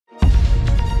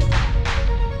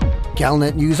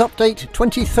Galnet News Update,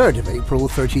 23rd of April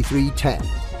 3310.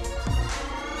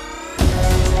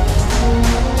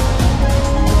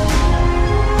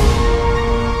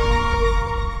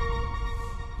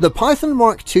 The Python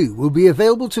Mark II will be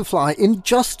available to fly in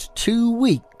just 2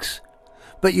 weeks,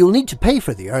 but you'll need to pay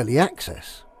for the early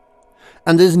access.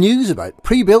 And there's news about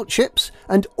pre-built ships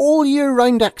and all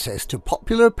year-round access to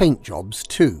popular paint jobs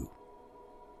too.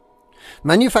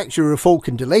 Manufacturer Falk &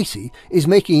 DeLacy is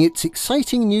making its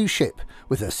exciting new ship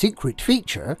with a secret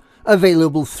feature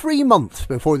available 3 months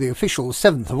before the official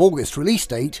 7th of August release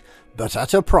date, but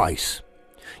at a price.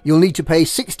 You'll need to pay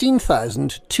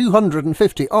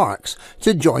 16,250 ARCs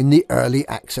to join the early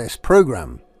access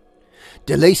programme.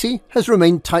 DeLacy has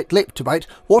remained tight-lipped about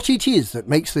what it is that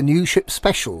makes the new ship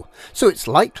special, so it's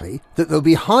likely that there'll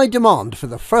be high demand for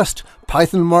the first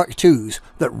Python Mark IIs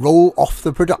that roll off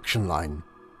the production line.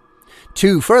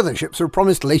 2 further ships are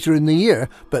promised later in the year,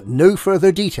 but no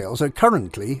further details are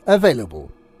currently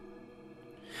available.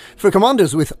 For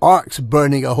commanders with ARCs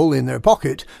burning a hole in their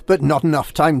pocket, but not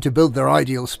enough time to build their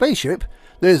ideal spaceship,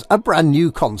 there's a brand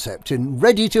new concept in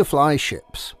ready-to-fly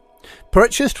ships.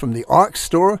 Purchased from the ARC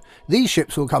store, these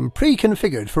ships will come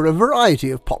pre-configured for a variety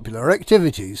of popular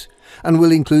activities, and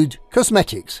will include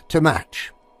cosmetics to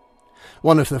match.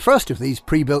 One of the first of these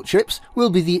pre-built ships will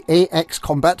be the AX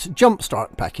Combat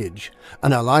Jumpstart package,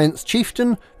 an Alliance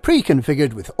Chieftain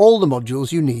pre-configured with all the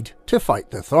modules you need to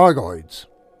fight the Thargoids.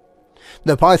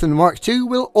 The Python Mark II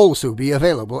will also be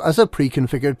available as a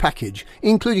pre-configured package,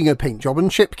 including a paint job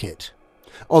and ship kit,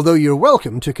 although you're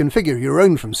welcome to configure your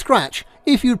own from scratch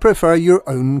if you prefer your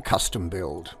own custom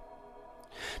build.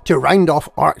 To round off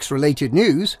ARCs related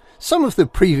news, some of the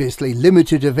previously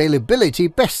limited availability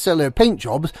bestseller paint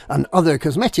jobs and other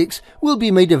cosmetics will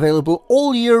be made available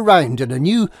all year round in a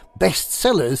new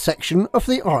bestsellers section of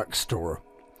the ARC store.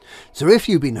 So if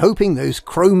you've been hoping those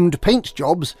chromed paint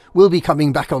jobs will be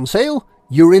coming back on sale,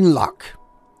 you're in luck.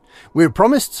 We're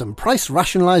promised some price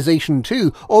rationalisation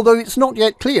too, although it's not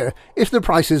yet clear if the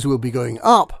prices will be going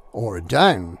up or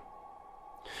down.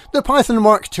 The Python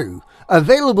Mark II,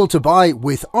 available to buy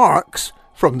with ARCs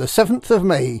from the 7th of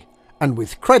May and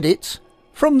with credits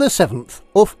from the 7th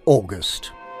of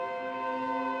August.